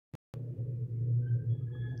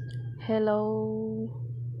Hello,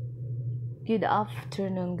 good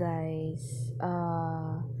afternoon guys.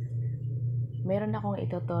 Meron akong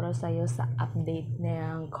ituturo sa iyo sa update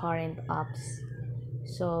ng current apps.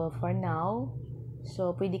 So for now,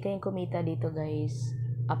 pwede kayong kumita dito guys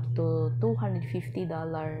up to $250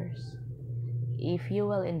 if you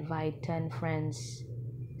will invite 10 friends.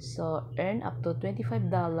 So earn up to $25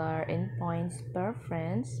 in points per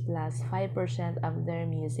friends plus 5% of their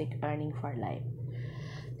music earning for life.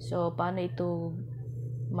 So paano ito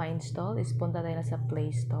ma-install is punta tayo na sa Play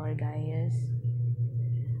Store guys.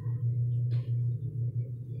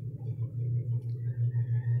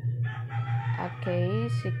 Okay,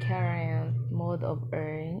 so current mode of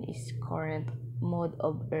earn is current mode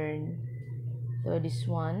of earn. So this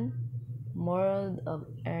one, mode of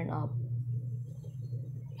earn up.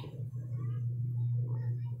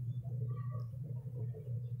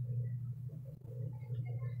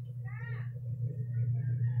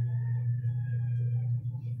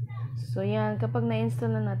 So yan, kapag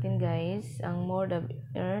na-install na natin guys, ang mode of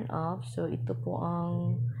earn up, so ito po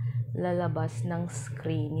ang lalabas ng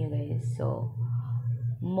screen nyo guys. So,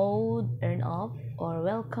 mode earn up or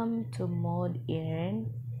welcome to mode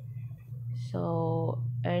earn. So,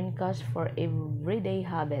 earn cash for everyday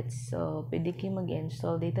habits. So, pwede kayong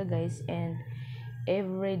mag-install dito guys and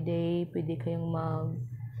everyday pwede kayong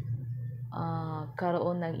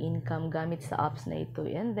karoon ng income gamit sa apps na ito.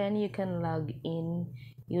 And then, you can log in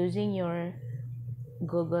using your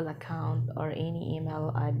Google account or any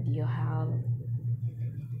email ad you have.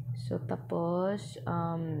 So, tapos,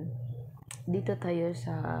 dito tayo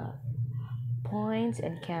sa points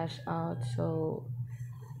and cash out. So,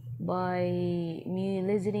 by me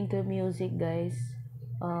listening to music guys,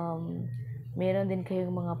 meron din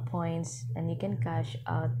kayong mga points and you can cash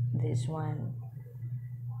out this one.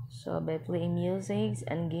 So, by playing music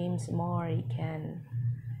and games more, you can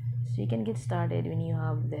get started when you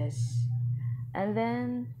have this. And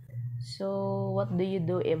then, so what do you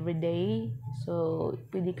do every day? So,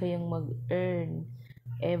 pwede kayong mag-earn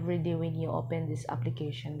every day when you open this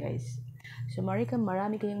application, guys. So, marami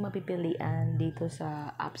kayong mapipilian dito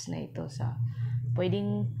sa apps na ito.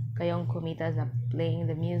 Pwedeng kayong kumita sa playing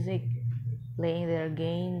the music, playing their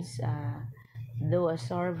games, do a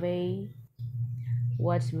survey,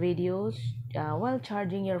 watch videos, while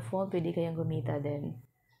charging your phone, pwede kayong kumita din.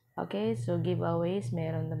 Okay, so giveaways,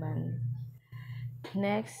 meron naman.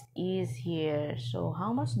 Next is here. So,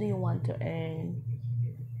 how much do you want to earn?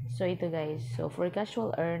 So, ito guys. So, for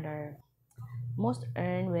casual earner, most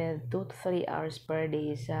earn with 2 to 3 hours per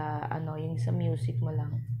day sa, yung sa music mo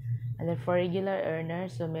lang. And then, for regular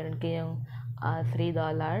earner, so, meron kayong $3,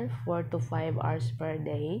 4 to 5 hours per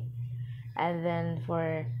day. And then,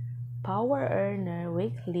 for power earner,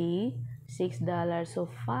 weekly, $6, so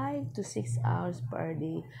 5 to 6 hours per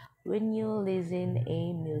day when you listen a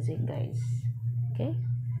music guys. Okay?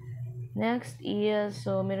 Next is,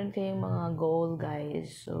 so meron kayong mga goal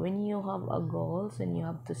guys. So when you have a goal, then you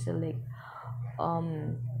have to select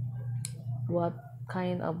what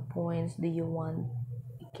kind of points do you want.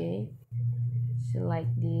 Okay? So like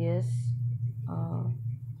this.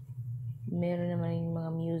 Meron naman yung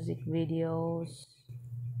mga music videos.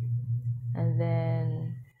 And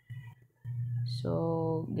then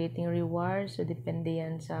so getting rewards, so depende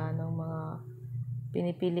yan sa mga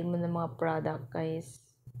pinipili mo ng mga product guys.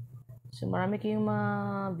 So marami kayong mga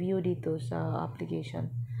view dito sa application.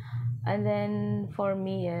 And then for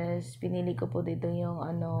me is pinili ko po dito yung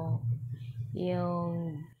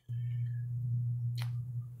yung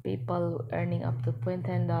people earning up to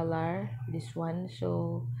 $10, this one.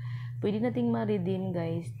 So pwede nating ma-redeem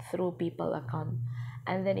guys through PayPal account.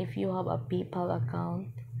 And then if you have a PayPal account,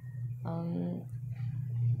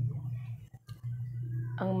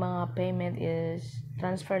 ang mga payment is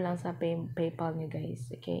transfer lang sa PayPal nyo guys,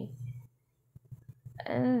 okay?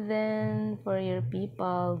 And then for your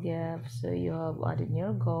PayPal gift, so you have added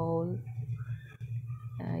your goal,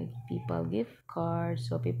 PayPal gift card.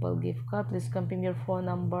 So PayPal gift card, please confirm your phone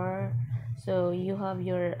number. So you have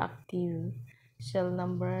your active cell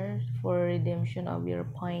number for redemption of your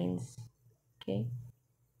points, okay?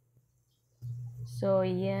 So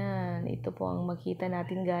yan, ito po ang makita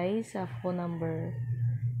natin guys sa phone number.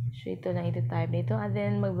 So ito lang ito-type nito and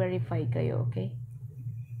then mag-verify kayo, okay?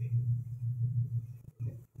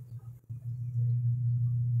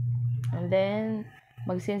 And then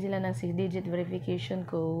mag-send sila ng 6-digit verification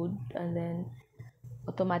code and then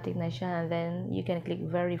automatic na siya and then you can click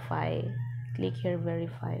verify. Click here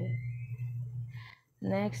verify.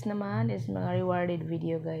 Next naman is mga rewarded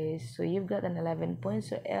video guys. So you've got an 11 points.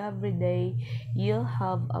 So every day you'll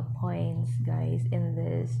have a points guys in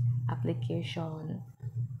this application.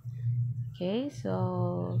 Okay,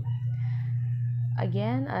 so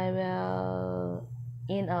again, I will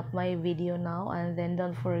end up my video now, and then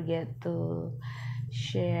don't forget to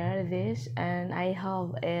share this. And I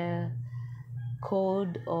have a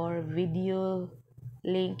code or video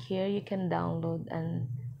link here you can download and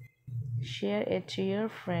share it to your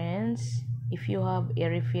friends if you have a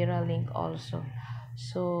referral link also.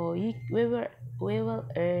 So we will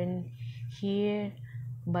earn here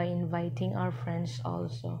by inviting our friends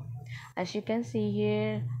also. As you can see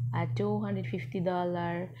here, at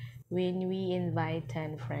 $250 when we invite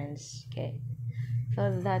 10 friends. Okay,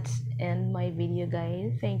 so that's end my video,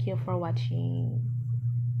 guys. Thank you for watching.